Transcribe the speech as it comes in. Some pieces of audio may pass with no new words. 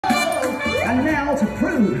now to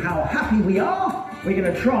prove how happy we are, we're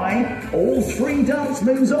going to try all 3 dance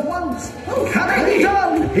moves at once. Oh, can it be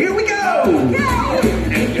done? Here we go! Go!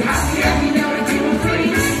 And you're happy and you know it's 2 and 3.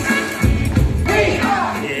 We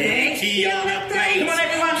are cakey on a plate. Come on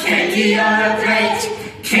everyone! Cakey on a plate.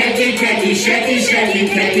 Cakey, cakey, shaky, shaky,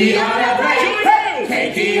 cakey on a plate.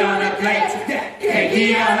 Cakey on a plate.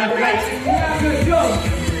 Cakey on a plate. Go!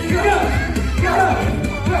 Go! Go!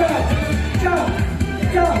 Go! Go!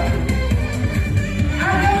 Go!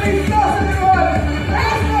 And then we start everyone!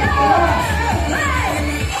 Let's go!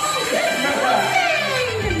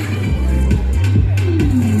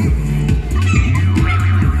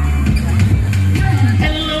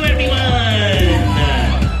 Hello everyone!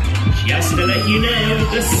 Just to let you know,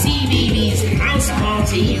 the CBeebies house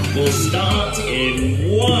party will start in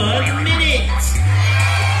 1 minute.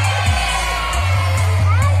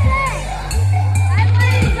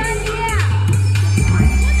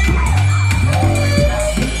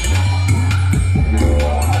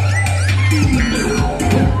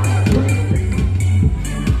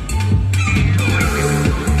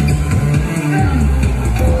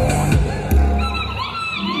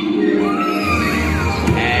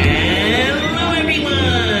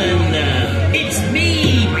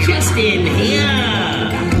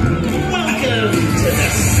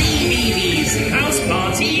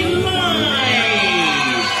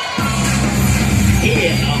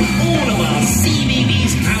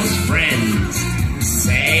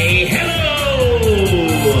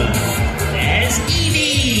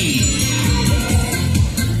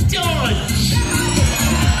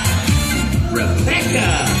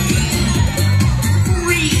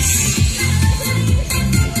 Rhys,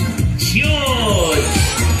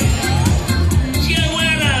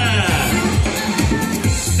 Joanna,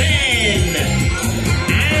 Ben,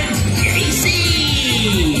 and JC.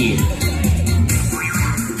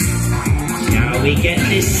 Shall we get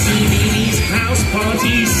this CBeebies house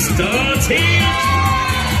party started?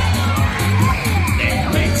 Then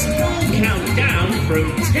let's all count down from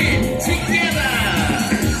 10 together.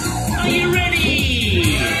 Are you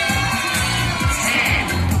ready?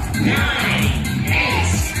 10, 9, 8,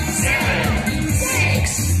 7,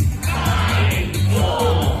 6, 5,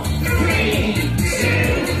 4, 3, 2,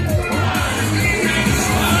 1. Let's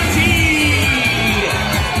party!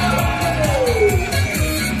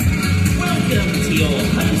 Welcome to your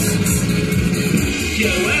hosts,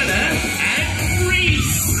 Joanna and Rhys.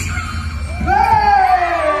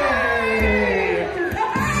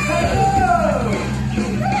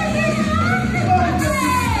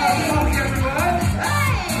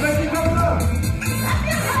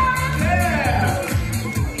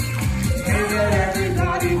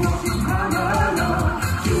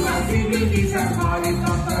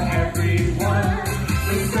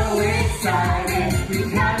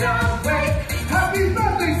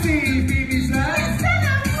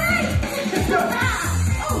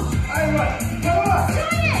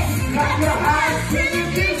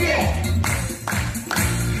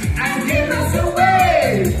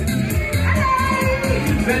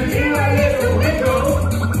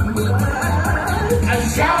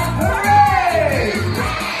 Shout hooray!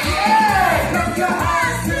 Yeah! Clap your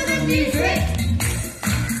hands to the music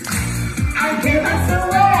and give us a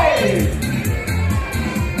wave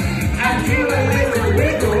and do a little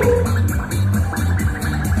wiggle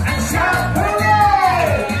and shout hooray!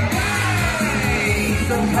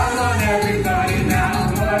 So come on everybody now,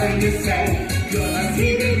 what do you say? Gonna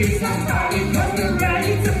be somebody cause we're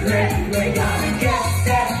ready to play. We're gonna get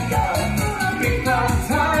set, go! Big fun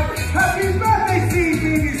time! Happy birthday,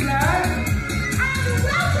 CBeebies land! And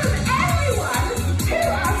welcome everyone to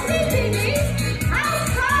our CBeebies house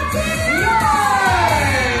party live!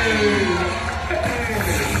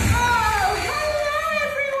 Oh, hello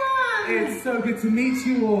everyone! It's so good to meet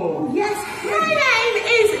you all. Yes, my name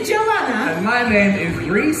is Joanna. And my name is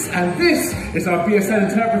Rhys, and this is our BSN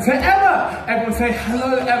interpreter, Emma. Everyone say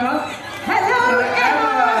hello, Emma. Hello,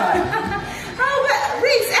 Emma. Oh, but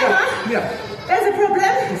Rhys, Emma, Yeah. there's a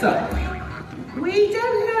problem. What's up? We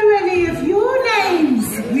don't know any of your names.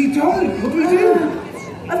 We don't. What do we do?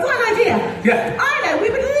 I've got an idea. Yeah. I know, we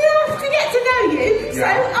would love to get to know you. Yeah. So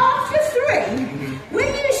after 3,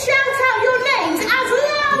 will you shout out your names as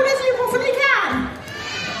loud as you possibly can?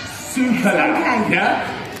 Super loud. Okay.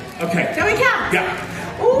 Yeah? Okay. Shall we count? Yeah.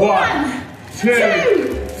 1, 2,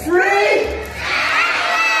 3.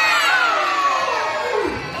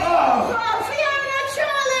 Oh. Fiona,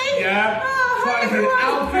 Charlie. Yeah. Oh, Try hi, to everyone.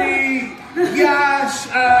 Alfie. Yash.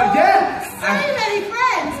 Yeah. So many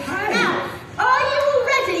friends. Now, are you all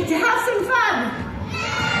ready to have some fun?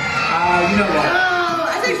 You know what? Oh,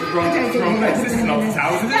 I don't Wrong place. This is not the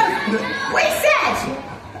house, is it? We said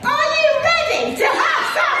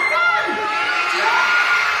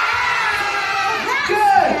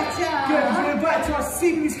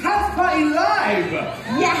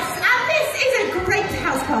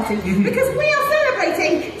party because we are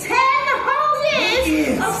celebrating 10 whole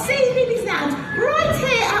years of CBeebies Lounge right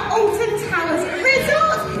here at Alton Towers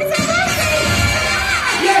Resort. It's our birthday!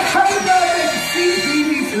 Yes, happy birthday to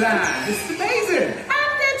CBeebies Land. This is amazing.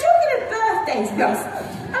 And talking of birthdays, Rhys,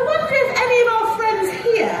 I wonder if any of our friends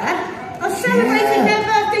here are celebrating their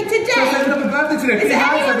birthday today. Celebrating another birthday today. Is it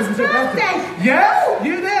anyone's birthday? Yeah,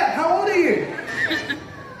 you there. How old are you?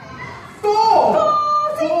 4.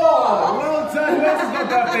 44. Well done. Who else has got a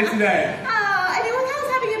birthday today? Anyone else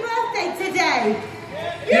having a birthday today?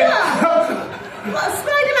 Yeah. What,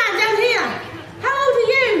 Spider-Man down here? How old are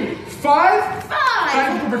you? 5? 5.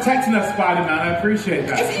 Thank you for protecting us, Spider-Man. I appreciate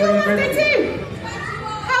that. Is it your birthday too?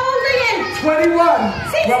 How old are you? 21.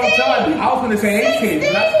 16. Well done. I was going to say 18,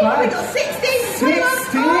 but that's fine. We got 16, 21,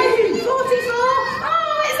 44.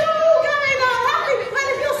 Oh, it's all going on. Happy. Well,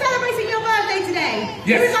 if you're celebrating your birthday today,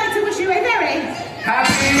 yes, we would like to wish you a very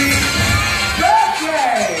happy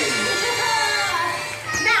birthday.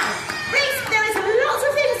 Now, Rhys, there is lots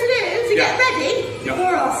of things to do to get ready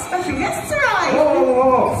for our special guests arrive.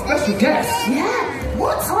 Oh, special guests? Yeah.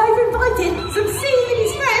 What? I've invited some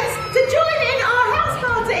CBeebies friends to join in our house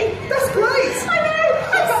party. That's great. I know.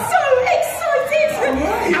 I'm so excited. All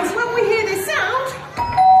right. And when we hear this sound,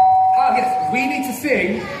 oh yes, we need to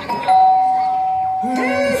sing.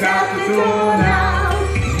 who's at the door now?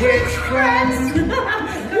 Which friends?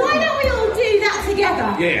 Why don't we all do that together?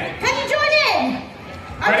 Yeah. Can you join in?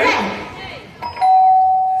 Ready? Okay.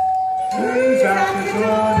 Who's at the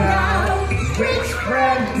door now? Which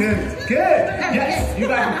friend? Good. Yes. You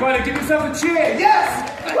guys are going to give yourself a cheer. Yes.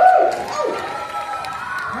 Woo. Oh.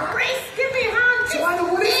 Rhys, give me a hand. Joanna,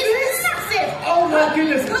 what is It's massive. Oh my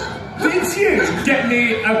goodness. Did you get me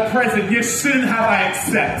a present you shouldn't have, I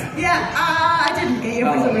accept? Yeah, I didn't get you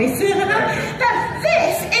a present, Rhys. Now,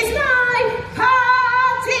 this is my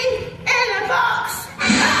party in a box.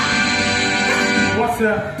 What's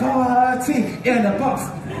a party in a box?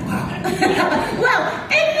 Well,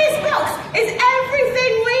 in this box is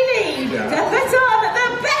everything we need to put on the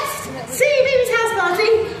best CBeebies house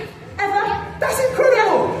party ever. That's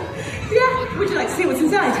incredible. Yeah, would you like to see what's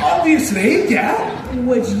inside? Obviously, yeah.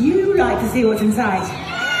 Would you like to see what's inside?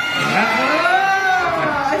 Yeah.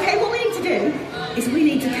 Okay, what we need to do is we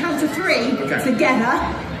need to count to 3 together.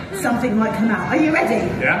 Something might come out. Are you ready?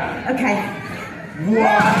 Yeah. Okay. 1, 2,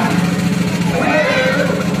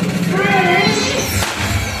 3.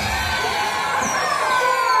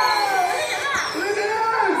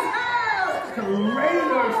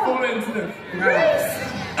 Rainbows fall into the ground.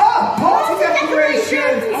 Oh, party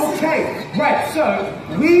decorations! Okay, right, so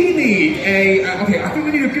we need a, okay, I think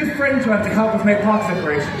we need a good friend to help us make party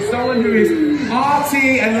decorations. Someone who is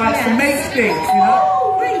arty and likes to make things, you know?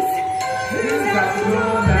 Oh, Rhys! Who's at the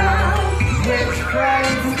door now? Which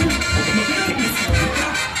friends?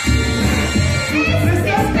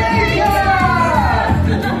 Mr. Baker!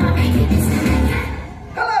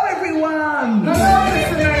 Hello everyone! Hello,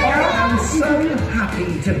 Mr. Baker! I'm so happy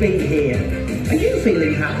to be here. Are you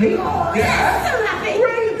feeling happy? Oh, yeah, so happy.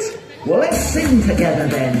 Great! Well, let's sing together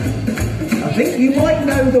then. I think you might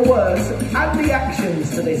know the words and the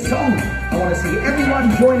actions to this song. I want to see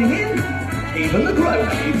everyone joining in, even the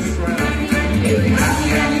grown-ups. If you're happy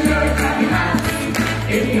and you know it, clap your hands.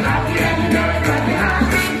 If you're happy and you know it, clap your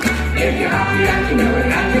hands. If you're happy and you know it,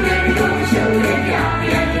 and you're really going to show it. If you're happy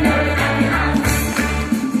and you know it, clap your hands.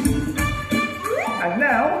 And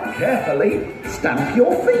now, carefully, stamp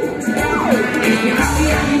your feet. If you're happy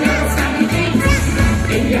and you know it, stamp your feet.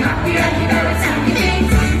 If you're happy and you know it, stamp your feet.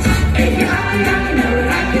 If you're happy and you know it,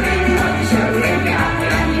 and you really want to show it. If you're happy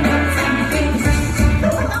and you know it, stamp your feet.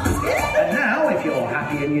 And now, if you're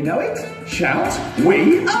happy and you know it, shout,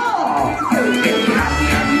 "We are!" If you're happy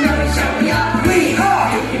and you know it, shout, "We are!" We are!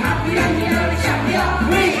 If you're happy and you know it, shout, "We are!"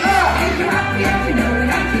 We are! If you're happy and you know it,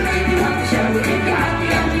 and you really want to show it. If you're happy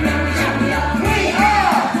and you know it, shout, "We are!" We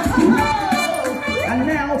are! And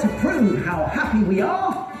now, to prove how happy we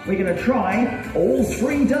are, we're going to try all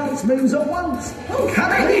 3 dance moves at once.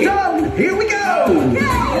 Can it be done? Here we go!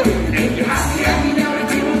 If you're happy and you know it,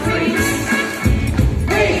 2 or 3.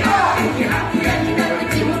 We are! If you're happy and you know it,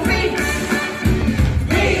 2 or 3.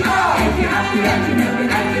 We are! If you're happy and you know it,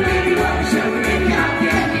 and you really want to show it. If you're happy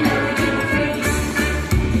and you know it, 2 or 3.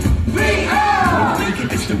 We are! Make it,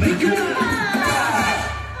 Mr. Baker.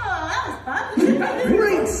 Oh, that was fun.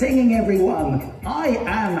 Great singing, everyone. I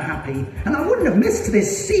am happy, and I wouldn't have missed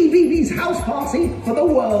this CBeebies house party for the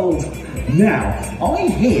world. Now, I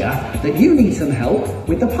hear that you need some help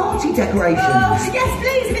with the party decorations. Oh, yes,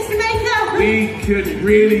 please, Mr. Baker. We could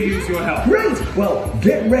really use your help. Great! Well,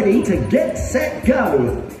 get ready to get set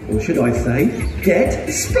go. Or should I say, get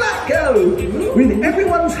splat go. With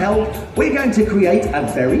everyone's help, we're going to create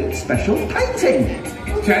a very special painting.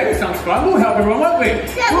 Okay, sounds fun. We'll help everyone, won't we?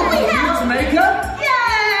 Yeah, will we help? Mr. Maker?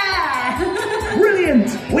 Yeah! Brilliant!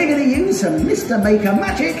 We're going to use some Mr. Maker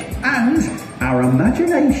magic and our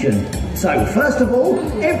imagination. So, first of all,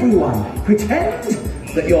 everyone, pretend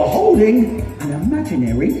that you're holding an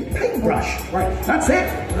imaginary paintbrush. Right. That's it.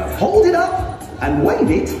 Hold it up and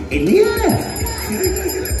wave it in the air.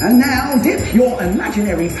 And now dip your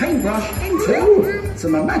imaginary paintbrush into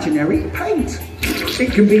some imaginary paint.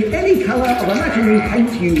 It can be any colour of imaginary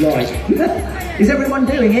paint you like. Is everyone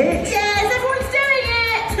doing it? Yes, everyone's doing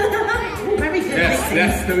it! Very good.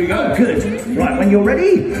 Yes, there we go. Good. Right, when you're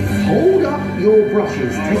ready, hold up your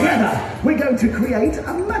brushes together. We're going to create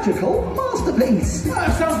a magical masterpiece. Oh,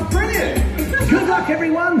 that sounds brilliant. Good luck,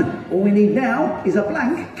 everyone. All we need now is a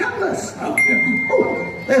blank canvas. Oh, yeah.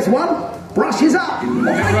 Oh, there's one. Brushes up.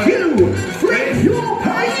 Thank you. Flip your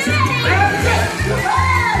paint.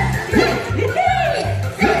 Flip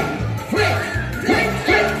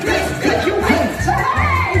your paint.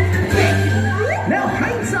 Now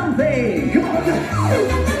paint something. Come on.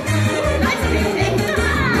 Nice painting.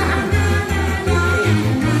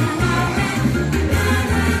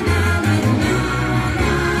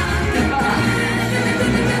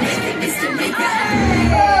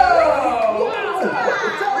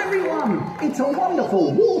 It's a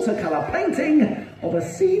wonderful watercolour painting of a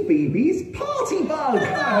CBeebies party bug.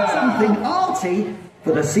 Something arty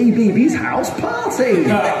for the CBeebies house party.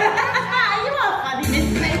 You are funny,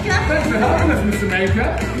 Mr. Maker. Thanks for helping us, Mr.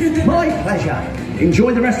 Maker. My pleasure.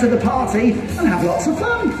 Enjoy the rest of the party and have lots of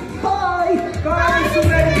fun. Bye. Bye, Mr.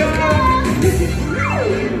 Maker.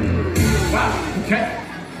 Wow, okay.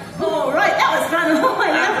 All right, that was fun. Oh, I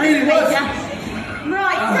love really Mr. was. Maker.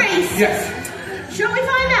 Right, Rhys. Yes. Shall we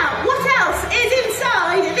find out what else is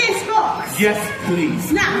inside this box? Yes,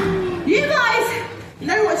 please. Now, you guys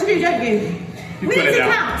know what to do, don't you? We got need it to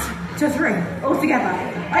down. count to 3 all together.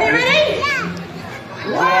 Are you ready? Yeah.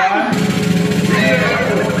 1, 2,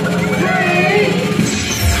 3.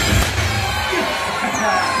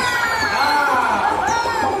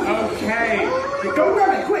 Okay. Go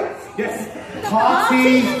grab it quick. Yes.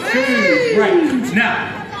 Party food. Right. Now,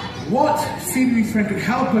 what CBeebies friend could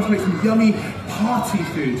help us make some yummy party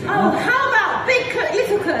food? Oh, how about Big Cook,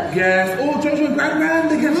 Little Cook? Yes. Oh, Jojo and Grandman,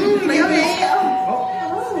 they get some flavors. Yummy.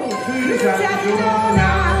 Food is at the door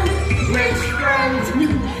now. Which friend?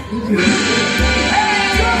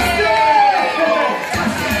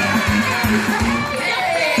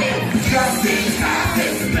 Justice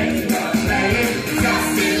happens, make the play.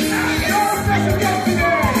 Justice happens.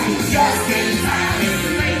 Justice happens,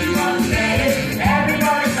 make one play.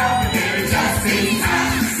 Everybody's welcome here. Justice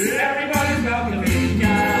happens. Everybody's welcome here.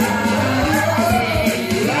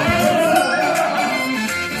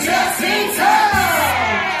 Justice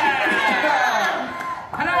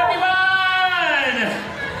Hello, everyone!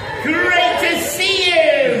 Great to see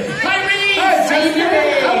you! Hi, Rhys! Hi, How you Justin.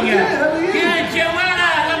 doing? How are you? Good, Joanna!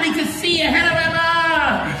 Lovely to see you. Hello, Emma!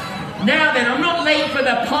 Now then, I'm not late for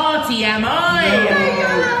the party, am I?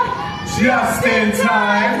 Just in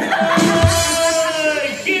time.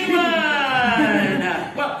 Good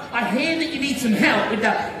one! Well, I hear that you need some help with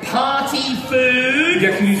the party food.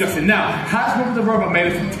 Yes, we do, Justin. Now, has Robert the Robot made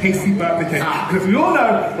us some tasty birthday cake? Because we all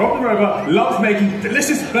know Robert the Robot loves making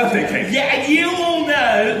delicious birthday cakes. Yeah, and you all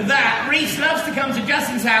know that Rhys loves to come to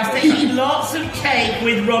Justin's house to eat lots of cake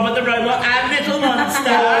with Robert the Robot and Little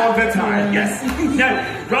Monster. All the time, yes. No,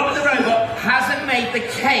 Robert the Robot hasn't made the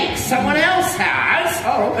cake. Someone else has.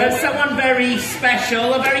 Oh, okay. Someone very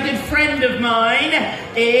special, a very good friend of mine.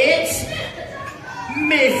 It's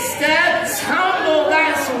Mr. Tumble,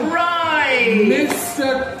 that's right.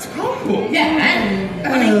 Mr. Tumble? Yeah, I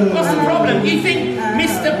mean, what's the problem? You think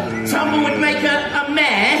Mr. Tumble would make a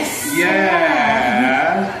mess?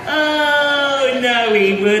 Yeah. Oh, no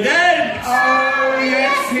he wouldn't. Oh,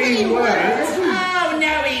 yes, he would. Oh,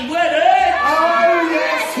 no he wouldn't. Oh,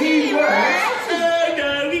 yes, he would. Oh,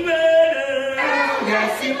 no he wouldn't.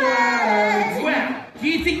 Yes, he would. Well, do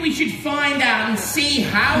you think we should find out and see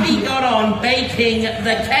how he got on baking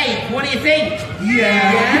the cake? What do you think?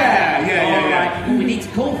 Yeah. All right, well, we need to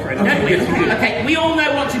call for him, don't we? yes, we do. Okay, we all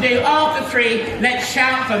know what to do. After 3, let's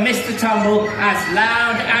shout for Mr. Tumble as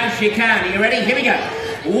loud as you can. Are you ready? Here we go.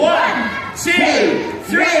 1, 2,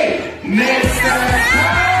 3. Mr.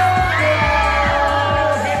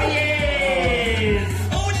 Here he is.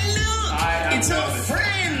 Oh, look! It's our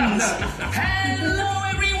friends! Hello,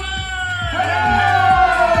 everyone!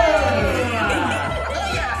 Oh,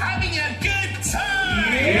 you're having a good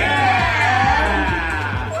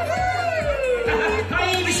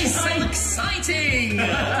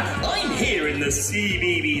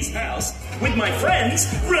CBeebies house with my friends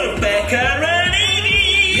Rebecca and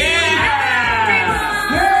Evie.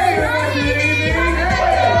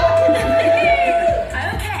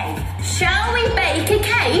 Okay, shall we bake a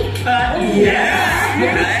cake?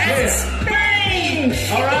 Let's bake!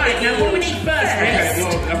 Alright, now what do we need first, Rhys?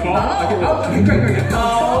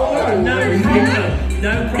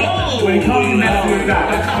 No problem. We can't mess with that.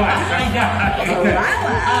 That's fine. Okay.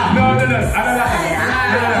 No. I don't like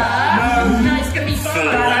that. No, it's going to be fun.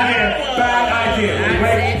 Bad idea.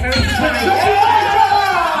 Wait. Very tight.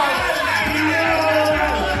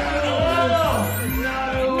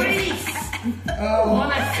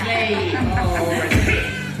 Honestly.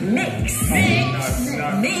 Mix.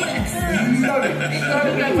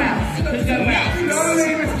 Could go well.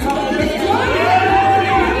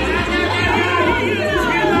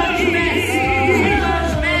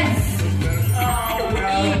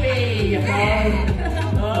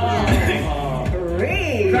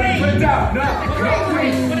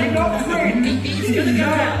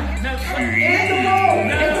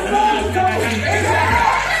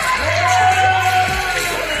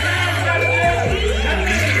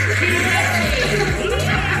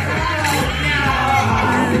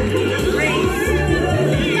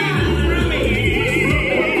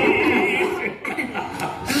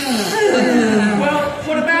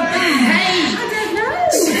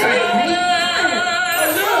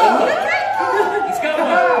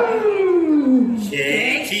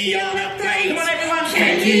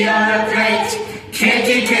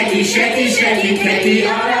 Shaky, cakey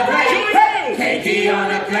on a plate. Cakey on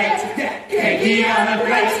a plate. Cakey on a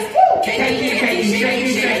plate. Cakey,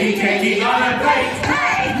 shaky, cakey on a plate.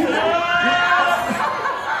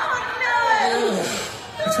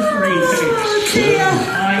 It's crazy.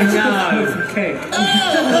 I know. Okay.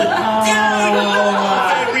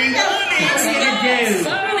 What's it gonna do?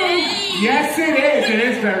 Yes, it is. It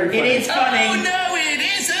is very funny. It is funny. Oh, no, it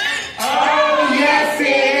isn't. Oh, yes, it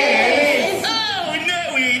is.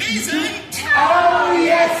 Oh,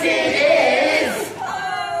 yes, it is!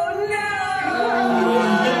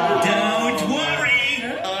 Don't worry,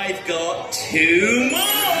 I've got 2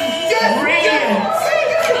 more. Brilliant.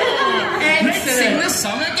 Let's sing the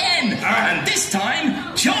song again. And this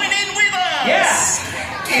time, join in with us. Yes.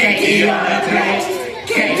 Cakey on a plate.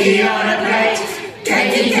 Cakey on a plate.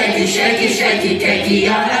 Cakey, shaky, cakey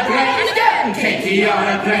on a plate. Cakey on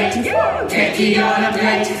a plate. Cakey on a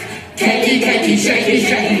plate. Cakey, shaky,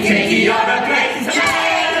 cakey on a plate.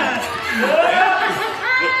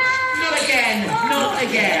 Not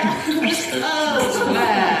again. Oh,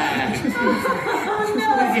 Claire.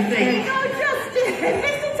 What do you think? Justin,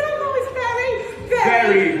 Mr. Tumble was very messy.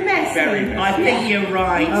 Very messy. I think you're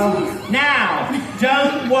right. Now,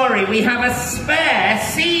 don't worry, we have a spare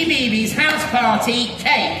CBeebies house party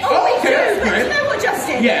cake. Oh, we do. But you know what,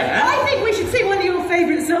 Justin? Yeah. I think we should sing one of your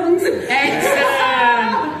favourite songs.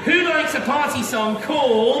 Excellent. Who likes a party song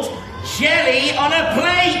called Jelly on a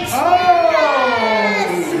Plate?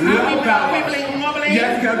 Wibbling wobbling.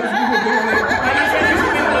 Yes, go.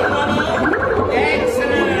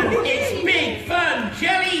 Excellent. It's big fun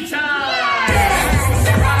jelly time.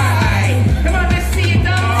 Come on, let's see you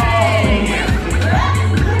dancing.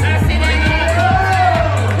 That's it, Emma.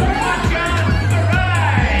 Come on, John.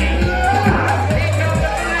 Hooray. Here come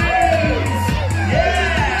the blues. Yeah.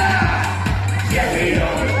 Jelly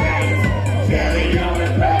on the plate. Jelly on the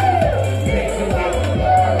plate.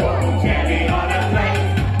 Jelly on the plate.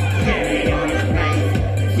 Jelly on the plate.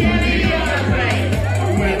 Jelly on the plate.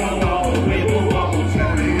 Wibble wobble,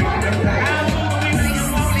 jelly on the plate. How's all the wibbling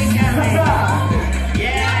and wobbling going?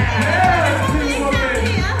 Yeah.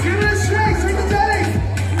 Give it a shake, sing the jelly.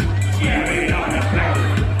 Jelly on a plate.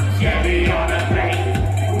 Jelly on a plate.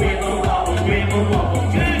 Wibble wobble,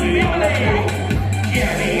 jelly on a plate.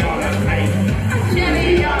 Jelly on a plate. Jelly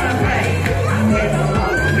on a plate. Wibble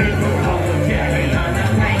wobble, jelly on a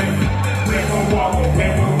plate. Wibble wobble,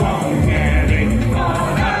 jelly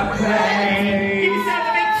on a plate. Give yourself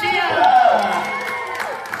a big cheer.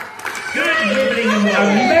 Good wibbling and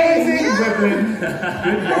wobbling. Amazing wibbling.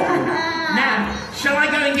 Good wobbling. Now, shall I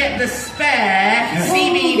go and get the spare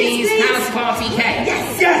CBeebies house party cake?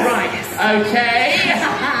 Yes. Right, okay.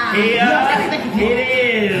 Here it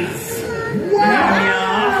is. Wow. There we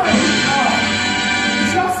are.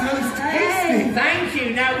 Just looks tasty. Thank you.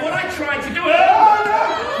 Now, what I tried to do...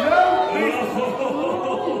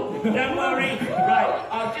 Don't worry. Right,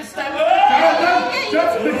 I'll just stay...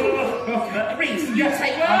 Rhys, you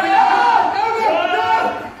take one.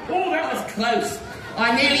 Oh, that was close. I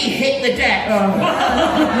I nearly hit the deck.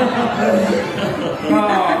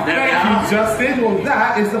 Thank you, Justin. Well,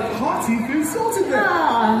 that is the party food sorted then.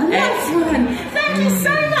 Oh, nice one. Thank you so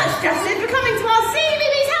much, Justin, for coming to our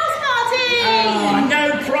CBeebies house party. Oh, no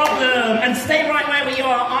problem. And stay right where we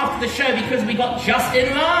are after the show because we got Justin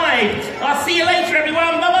live. I'll see you later,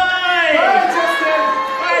 everyone. Bye-bye. Bye, Justin.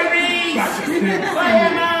 Bye, Rhys. Bye, Justin. Bye,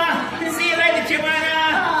 Emma. See you later,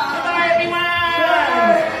 Joanna. Bye, everyone.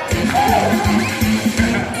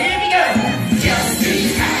 Here we go.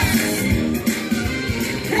 Justin's house.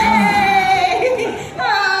 Hey!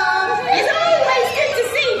 It's always good to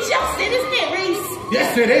see Justin, isn't it, Rhys? Yes,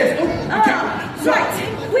 it is. Oh, okay. Right,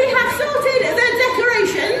 we have sorted the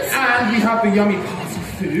decorations. And we have the yummy party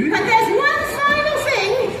food. And there's one final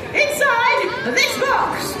thing inside this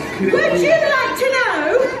box. Would you like to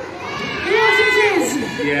know what it is?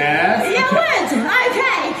 Yes. You would?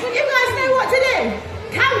 Okay. You guys know what to do.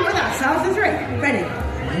 Count with us after 3. Ready?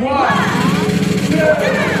 1, 2,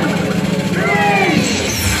 3.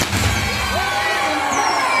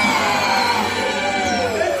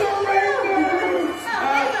 It's a rainbow.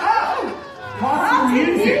 Party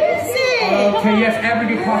music. Okay, yes,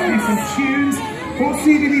 everybody party me some tunes. What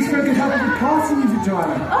CBeebies friend can help with the party music,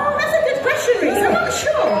 Joanna? Oh, that's a good question, Rhys. I'm not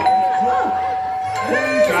sure.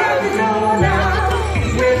 Who's at the door now?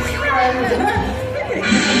 Which friend?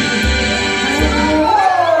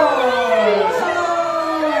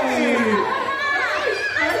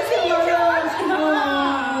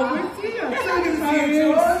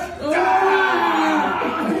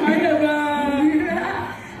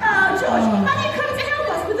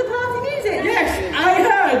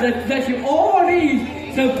 That you all need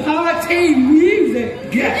some party music.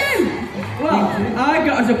 Yes. Well, I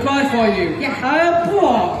got a surprise for you. Yeah. I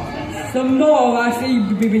brought some more I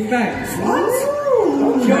CBeebies fans.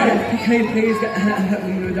 What? Joanna, can you please get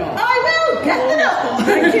me the door? I will get the door.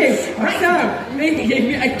 Thank you. So, this is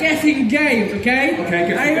a guessing game, okay? Okay,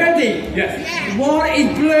 guessing Are you game. ready? Yes. One is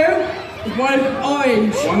blue, one is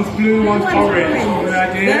orange. One's blue, one's orange. Good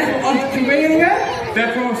idea. That's Australia.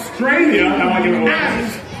 They're from Australia. Now I give it away.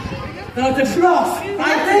 There's a floss,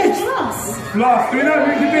 like this. Floss, do you know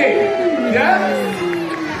who it could be? Yeah?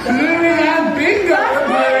 Bluey and Bingo.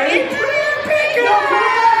 Bluey. Bingo.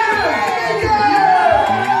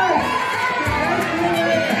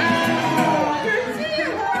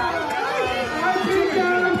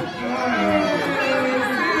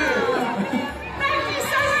 Thank you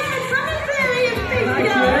so much for coming, Bluey and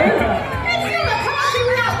Bingo. It's not a party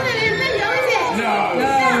without Bluey and Bingo, is it? No.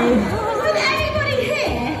 Would anybody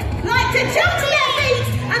here like to jump to their feet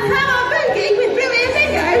and have our boogie with Bluey and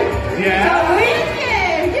Bingo? Yeah. Thank you.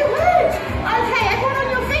 You would. Okay, everyone on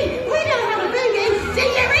your feet. We're going to have a boogie. Do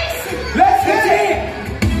you, Rhys? Let's hit it.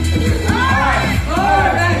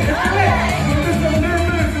 Alright, let's do it. We'll do some new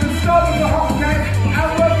moves to the start of the hop, okay? And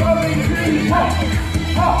we're going to hop,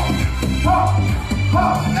 hop, hop,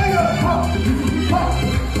 hop. There you go. Hop, hop, hop.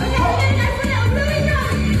 Okay, we're going to go for a little Bluey drum.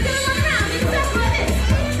 We're going to run around in stuff like this.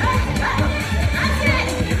 That's it.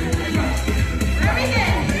 Very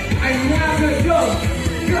good. And now let's go.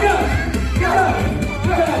 Go, go, go,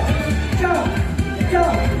 go, go.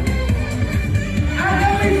 And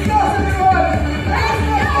then we start everyone. Let's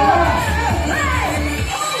go.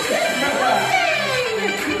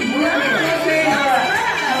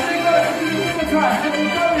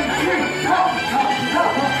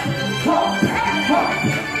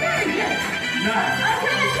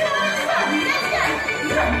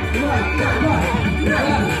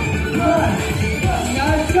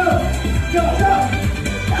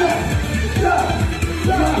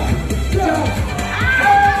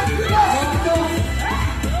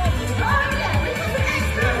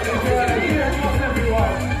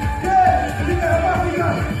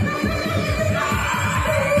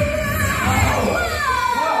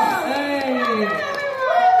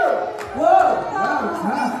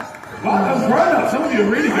 Some of you are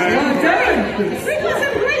really good. We've got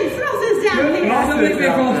some great flossers down here. Now, Bluey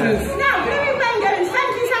Bangos,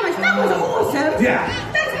 thank you so much. That was awesome. Yeah.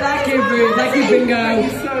 Thank you, Bluey. Thank you, Bingo. Thank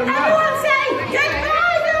you so much. Everyone say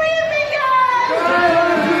goodbye, Bluey and Bingo.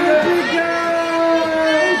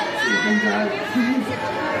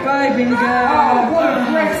 Bye, Bingo. Oh, what a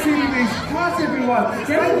great CBeebies party, everyone.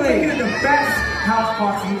 Definitely. Making it the best house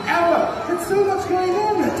party ever. There's so much going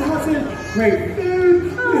on. There's dancing, great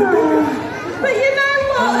food. But you know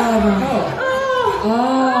what?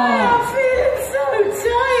 I'm feeling so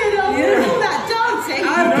tired after all that dancing.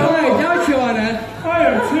 I'm tired, don't you, Anna? I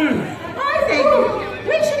am too. I think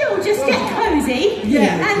we should all just get cozy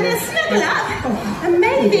and snuggle up, and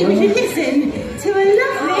maybe we should listen to a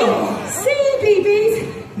lovely CBeebies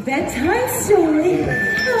bedtime story.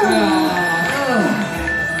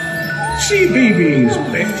 CBeebies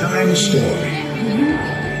Bedtime Story.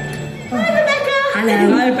 Hi, Rebecca. Hello.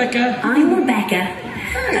 Hi, Rebecca. I'm Rebecca.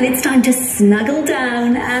 And it's time to snuggle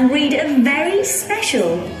down and read a very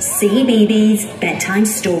special CBeebies bedtime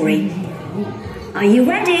story. Are you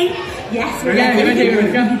ready? Yes, Yeah, Rebecca. ready,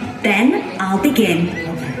 Rebecca. Then I'll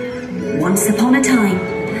begin. Once upon a time,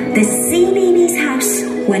 the CBeebies house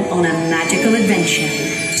went on a magical adventure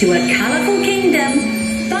to a colourful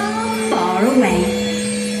kingdom far, far away.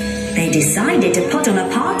 They decided to put on a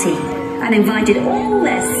party and invited all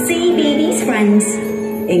their CBeebies friends,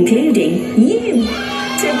 including you,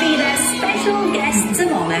 to be their special guests of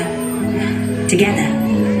honour. Together,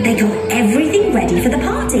 they got everything ready for the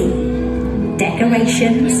party.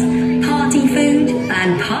 Decorations, party food,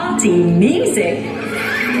 and party music.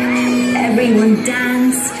 Everyone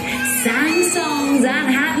danced, sang songs, and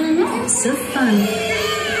had lots of fun.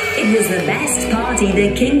 It was the best party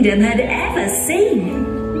the kingdom had ever seen.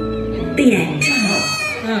 The end.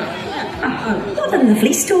 What a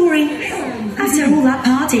lovely story. After all that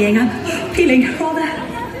partying, I'm feeling rather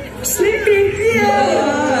sleepy.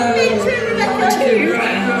 Yeah. Me too,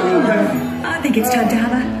 Rebecca. I think it's time to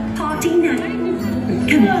have a party nap.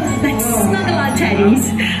 Come on, let's snuggle our teddies,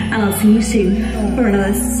 and I'll see you soon for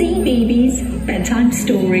another CBeebies bedtime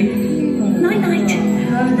story. Night night.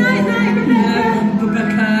 Night, night, Rebecca.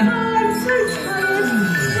 Rebecca. Oh, I'm so tired.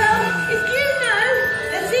 Well, if you know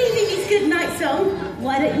the CBeebies goodnight song,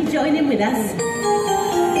 why don't you join in with us?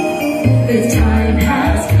 The time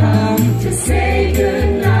has come to say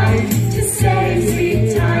goodnight, to say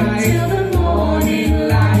sweet time till the morning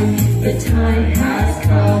light. The time has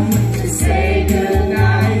come to say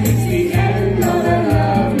goodnight, it's the end of a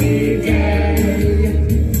lovely day.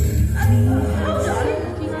 Hold on.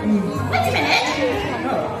 Wait a minute.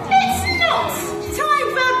 It's not time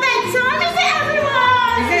for bedtime, is it,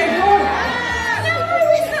 everyone? Is it, everyone? No,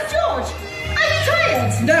 it's not George. Are you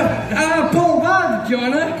tired? No, Paul,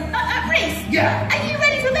 Joanna. Rhys? Yeah. Are you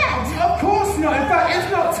ready for bed? Of course not. In fact, it's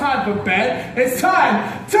not time for bed. It's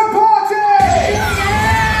time to party!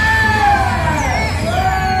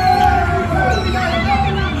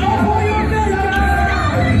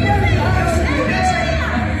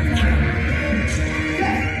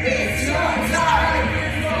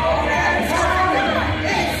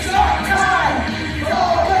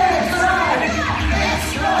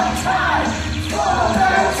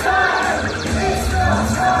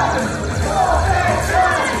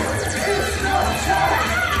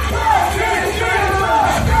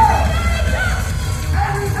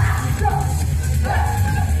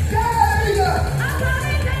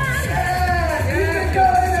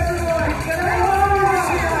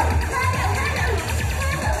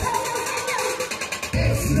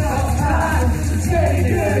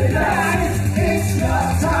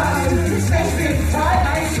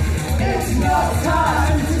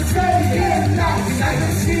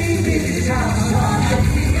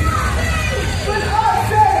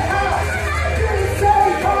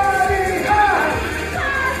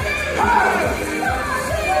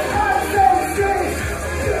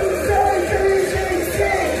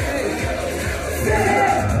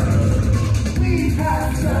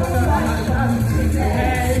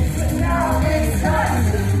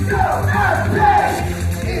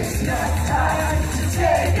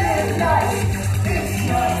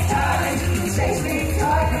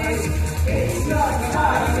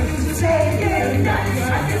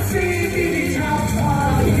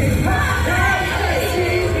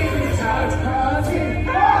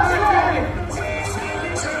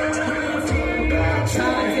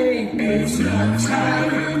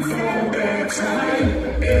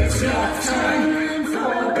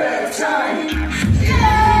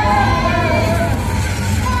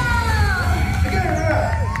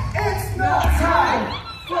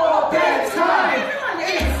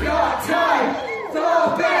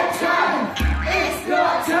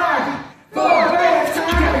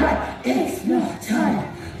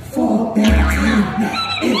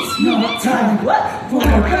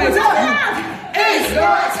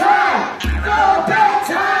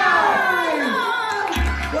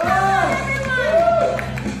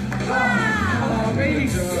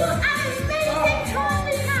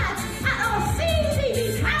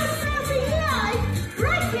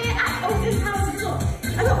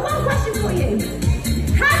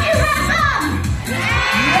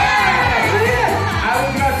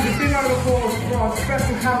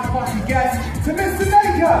 Special house party guest to Mr.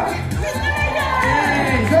 Maker,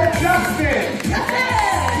 to Justin,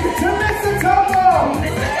 to Mr. Tumble,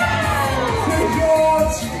 to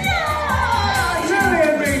George,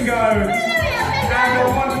 Julian Bingo, and our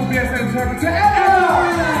wonderful BSM interpreter, Ella.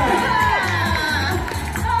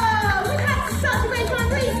 Oh, we've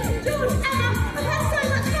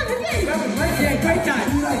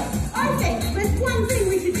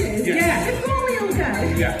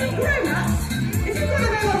Yeah. Grown-ups, if you've got a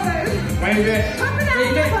mobile phone, Wave it. pop it out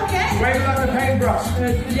in your pocket. Wave it like a paintbrush.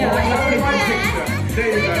 Yeah. Right Look in at my there. picture. There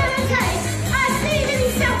you We're go. going to take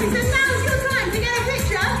CBeebies selfies, and now's your time to get a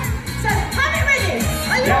picture. So have it ready.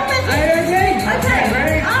 Are you all ready? Are you ready? Okay.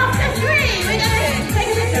 Ready? After 3, we're going to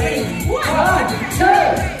take a picture. Ready? 1,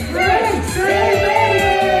 2, 3,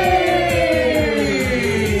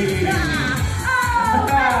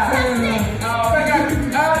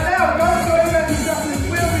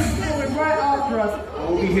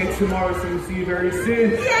 We'll be here tomorrow, so we'll see you very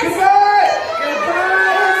soon. Yes. Goodbye!